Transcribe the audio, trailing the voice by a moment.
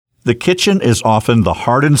The kitchen is often the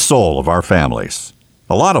heart and soul of our families.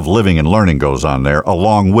 A lot of living and learning goes on there,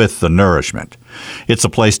 along with the nourishment. It's a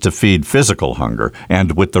place to feed physical hunger,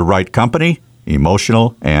 and with the right company,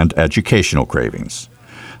 emotional and educational cravings.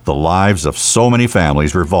 The lives of so many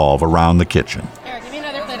families revolve around the kitchen. Eric, give me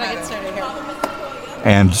another plate. I'll get started here.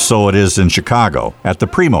 And so it is in Chicago at the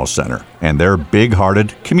Primo Center and their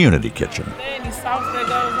big-hearted community kitchen.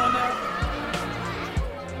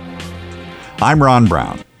 I'm Ron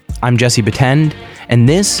Brown. I'm Jesse Batend, and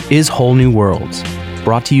this is Whole New Worlds,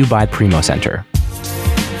 brought to you by Primo Center.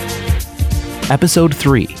 Episode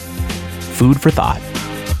 3, Food for Thought.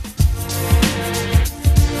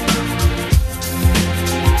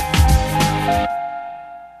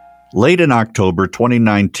 Late in October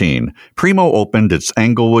 2019, Primo opened its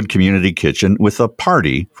Englewood Community Kitchen with a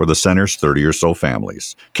party for the center's 30 or so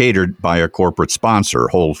families, catered by a corporate sponsor,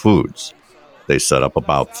 Whole Foods. They set up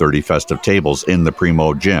about 30 festive tables in the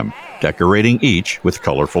Primo gym, decorating each with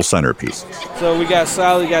colorful centerpieces. So we got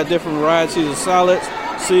salad, we got different varieties of salads,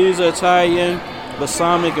 Caesar, Italian,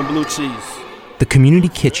 balsamic, and blue cheese. The community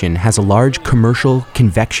kitchen has a large commercial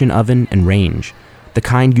convection oven and range, the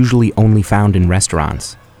kind usually only found in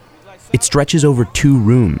restaurants. It stretches over 2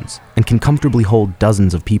 rooms and can comfortably hold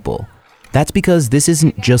dozens of people. That's because this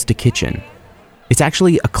isn't just a kitchen. It's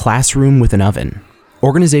actually a classroom with an oven.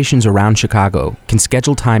 Organizations around Chicago can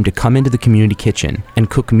schedule time to come into the community kitchen and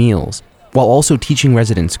cook meals, while also teaching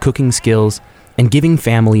residents cooking skills and giving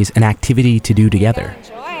families an activity to do together.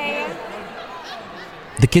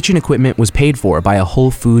 The kitchen equipment was paid for by a Whole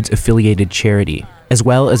Foods affiliated charity, as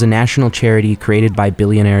well as a national charity created by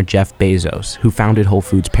billionaire Jeff Bezos, who founded Whole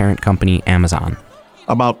Foods' parent company, Amazon.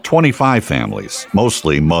 About 25 families,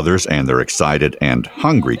 mostly mothers and their excited and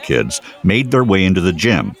hungry kids, made their way into the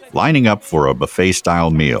gym, lining up for a buffet-style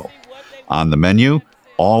meal. On the menu,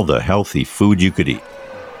 all the healthy food you could eat.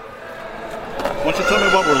 Why don't you tell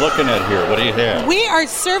me what we're looking at here? What do you have? We are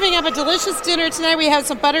serving up a delicious dinner tonight. We have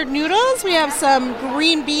some buttered noodles, we have some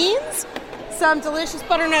green beans, some delicious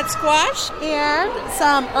butternut squash, and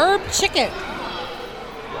some herb chicken.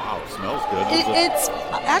 Wow, it smells good. It's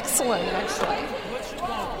excellent, actually.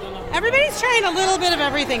 Everybody's trying a little bit of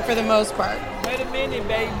everything for the most part. Wait a minute,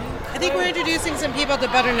 baby. I think we're introducing some people to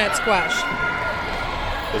butternut squash.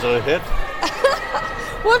 Is it a hit?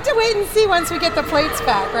 We'll have to wait and see once we get the plates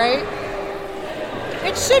back, right?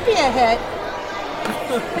 It should be a hit.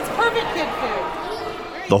 It's perfect kid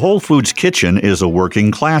food. The Whole Foods Kitchen is a working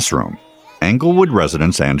classroom. Englewood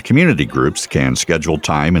residents and community groups can schedule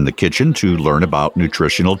time in the kitchen to learn about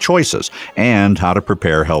nutritional choices and how to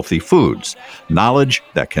prepare healthy foods, knowledge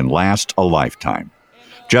that can last a lifetime.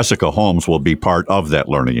 Jessica Holmes will be part of that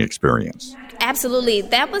learning experience. Absolutely.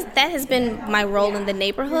 That has been my role in the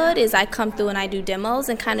neighborhood, is I come through and I do demos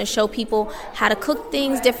and kind of show people how to cook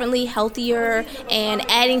things differently, healthier, and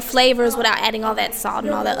adding flavors without adding all that salt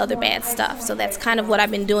and all that other bad stuff. So that's kind of what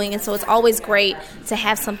I've been doing, and so it's always great to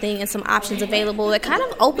have something and some options available that kind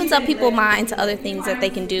of opens up people's mind to other things that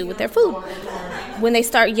they can do with their food. When they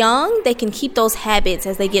start young, they can keep those habits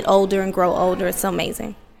as they get older and grow older. It's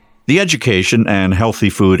amazing. The education and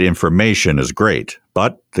healthy food information is great,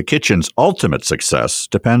 but the kitchen's ultimate success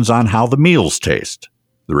depends on how the meals taste.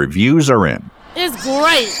 The reviews are in. It's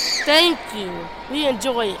great. Thank you. We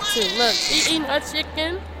enjoy it too. Look, he eating her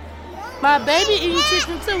chicken. My baby eating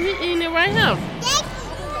chicken too. He eating it right now.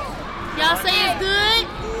 Y'all say it's good?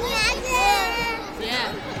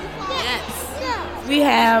 Yeah. Yes. We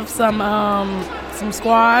have some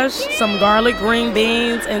squash, some garlic green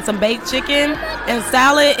beans, and some baked chicken and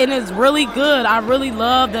salad, and it's really good. I really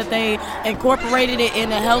love that they incorporated it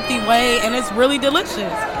in a healthy way, and it's really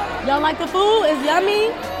delicious. Y'all like the food? It's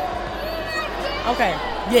yummy? Okay,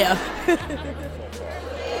 yeah.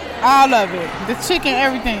 All of it. The chicken,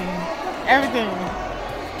 everything.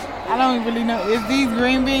 I don't really know. Is these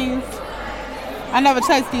green beans? I never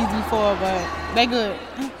tasted these before, but they good.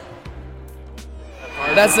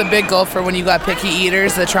 That's a big goal for when you got picky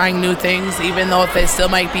eaters. They're trying new things, even though if they still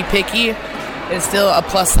might be picky, it's still a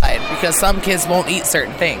plus side because some kids won't eat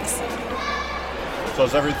certain things. So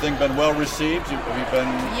has everything been well received? Have you been?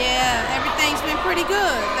 Yeah, everything's been pretty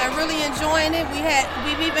good. They're really enjoying it.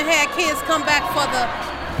 We've even had kids come back for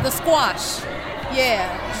the squash.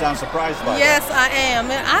 Yeah. You sound surprised by Yes, that. I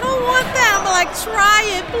am. And I don't want that. I'm like, try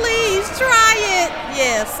it, please, try it.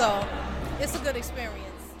 Yeah, so it's a good experience.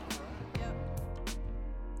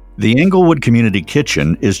 The Englewood Community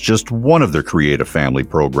Kitchen is just one of the creative family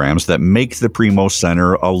programs that make the Primo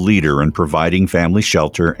Center a leader in providing family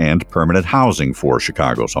shelter and permanent housing for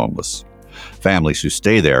Chicago's homeless. Families who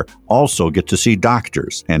stay there also get to see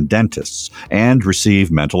doctors and dentists and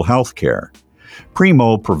receive mental health care.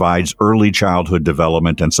 Primo provides early childhood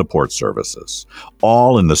development and support services,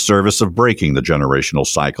 all in the service of breaking the generational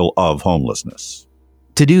cycle of homelessness.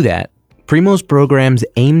 To do that, Primo's programs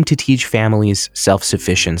aim to teach families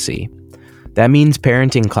self-sufficiency. That means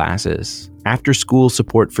parenting classes, after-school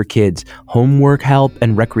support for kids, homework help,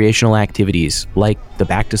 and recreational activities like the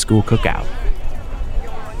back-to-school cookout.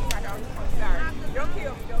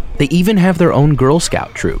 They even have their own Girl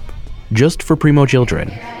Scout troop, just for Primo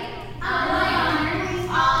children.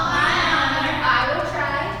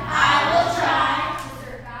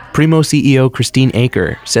 Primo CEO Christine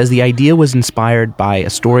Aker says the idea was inspired by a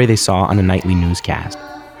story they saw on a nightly newscast.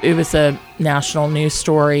 It was a national news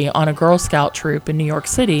story on a Girl Scout troop in New York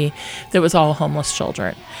City that was all homeless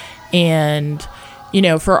children. And, you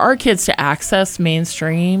know, for our kids to access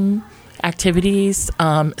mainstream activities,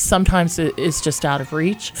 sometimes it is just out of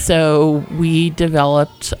reach. So we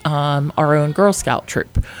developed our own Girl Scout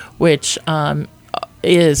troop, which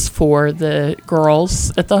is for the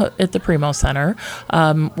girls at the Primo Center.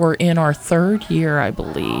 We're in our third year, I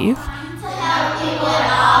believe. To help people at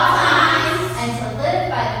all times and to live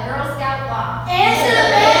by the Girl Scout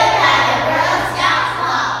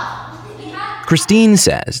law. Christine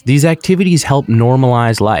says these activities help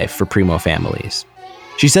normalize life for Primo families.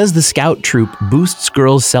 She says the Scout troop boosts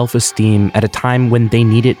girls' self-esteem at a time when they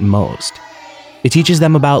need it most. It teaches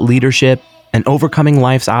them about leadership and overcoming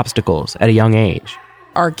life's obstacles at a young age.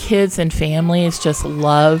 Our kids and families just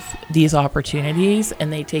love these opportunities,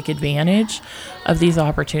 and they take advantage of these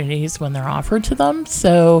opportunities when they're offered to them.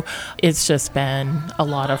 So it's just been a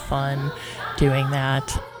lot of fun doing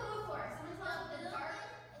that.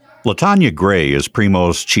 LaTanya Gray is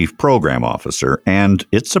Primo's chief program officer, and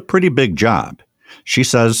it's a pretty big job. She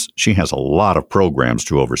says she has a lot of programs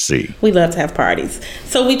to oversee. We love to have parties.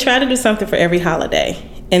 So we try to do something for every holiday.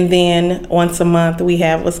 And then once a month, we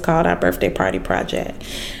have what's called our birthday party project.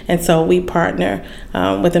 And so we partner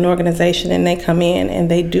with an organization, and they come in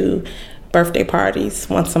and they do birthday parties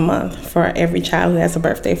once a month for every child who has a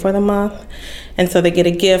birthday for the month. And so they get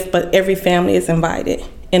a gift, but every family is invited.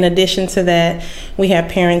 In addition to that, we have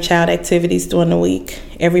parent-child activities during the week.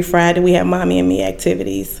 Every Friday, we have Mommy and Me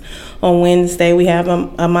activities. On Wednesday, we have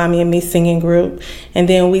a Mommy and Me singing group. And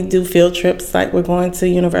then we do field trips, like we're going to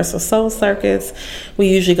Universal Soul Circus. We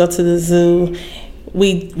usually go to the zoo.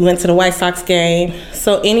 We went to the White Sox game.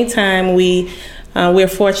 So anytime we're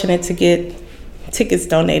fortunate to get tickets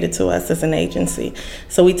donated to us as an agency.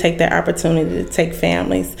 So we take that opportunity to take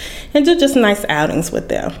families and do just nice outings with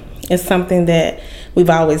them. It's something that we've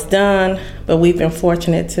always done, but we've been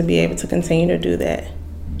fortunate to be able to continue to do that.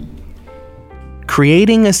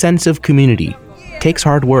 Creating a sense of community takes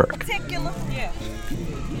hard work.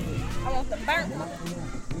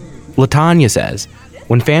 LaTanya says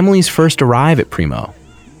when families first arrive at Primo,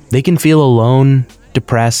 they can feel alone,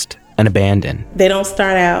 depressed, and abandoned. They don't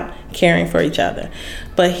start out caring for each other,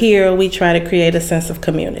 but here we try to create a sense of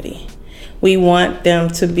community. We want them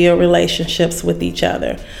to build relationships with each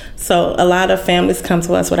other. So a lot of families come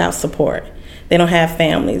to us without support. They don't have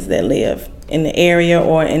families that live in the area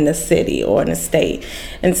or in the city or in the state.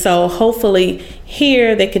 And so hopefully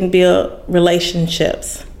here they can build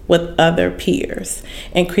relationships with other peers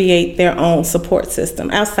and create their own support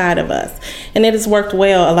system outside of us. And it has worked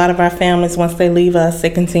well. A lot of our families, once they leave us, they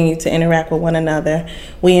continue to interact with one another.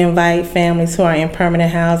 We invite families who are in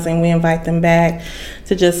permanent housing, we invite them back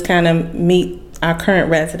to just kind of meet our current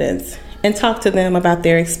residents and talk to them about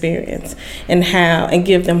their experience and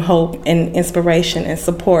give them hope and inspiration and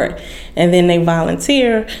support. And then they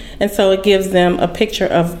volunteer, and so it gives them a picture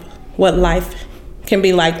of what life can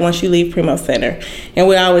be like once you leave Primo Center, and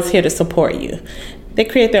we're always here to support you. They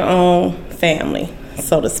create their own family,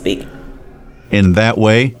 so to speak. In that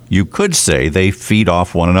way, you could say they feed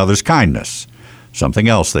off one another's kindness, something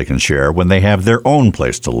else they can share when they have their own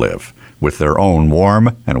place to live, with their own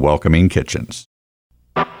warm and welcoming kitchens.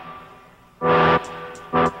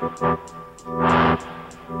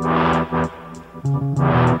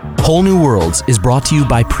 Whole New Worlds is brought to you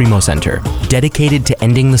by Primo Center, dedicated to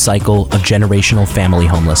ending the cycle of generational family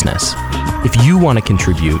homelessness. If you want to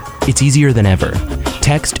contribute, it's easier than ever.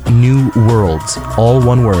 Text New Worlds, all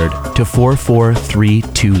one word, to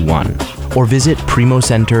 44321 or visit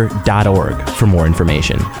primocenter.org for more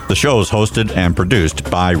information. The show is hosted and produced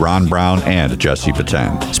by Ron Brown and Jesse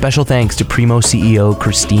Paten. Special thanks to Primo CEO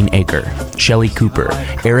Christine Aker, Shelley Cooper,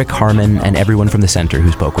 Eric Harmon, and everyone from the center who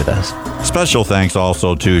spoke with us. Special thanks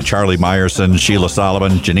also to Charlie Meyerson, Sheila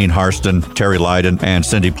Solomon, Janine Harston, Terry Lydon, and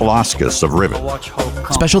Cindy Polaskis of Rivet.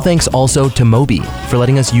 Special thanks also to Moby for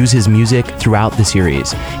letting us use his music throughout the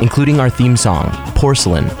series, including our theme song,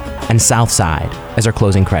 Porcelain, and Southside as our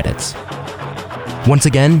closing credits. Once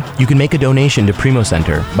again, you can make a donation to Primo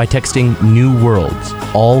Center by texting New Worlds,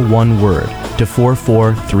 all one word, to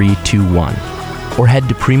 44321, or head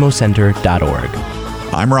to primocenter.org.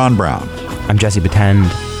 I'm Ron Brown. I'm Jesse Batend.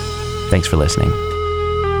 Thanks for listening.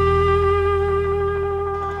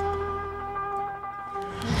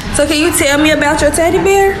 So can you tell me about your teddy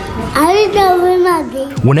bear? I remember my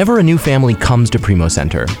baby. Whenever a new family comes to Primo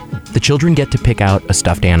Center, the children get to pick out a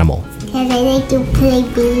stuffed animal. Because I like to play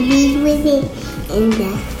babies with it and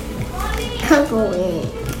cuddle with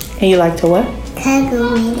it. And you like to what?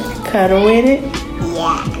 Cuddle with it. Cuddle with it?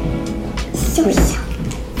 Yeah. So soft.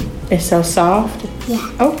 It's so soft?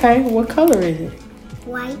 Yeah. Okay, what color is it?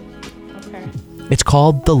 White. Okay. It's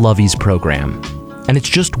called the Lovies Program, and it's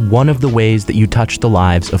just one of the ways that you touch the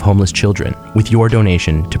lives of homeless children with your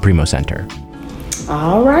donation to Primo Center.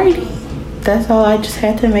 All righty. That's all. I just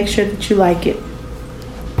had to make sure that you like it.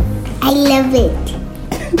 I love it.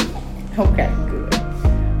 Okay, good.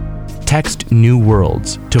 Text New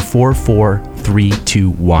Worlds to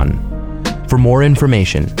 44321. For more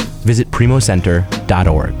information, visit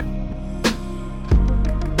primocenter.org.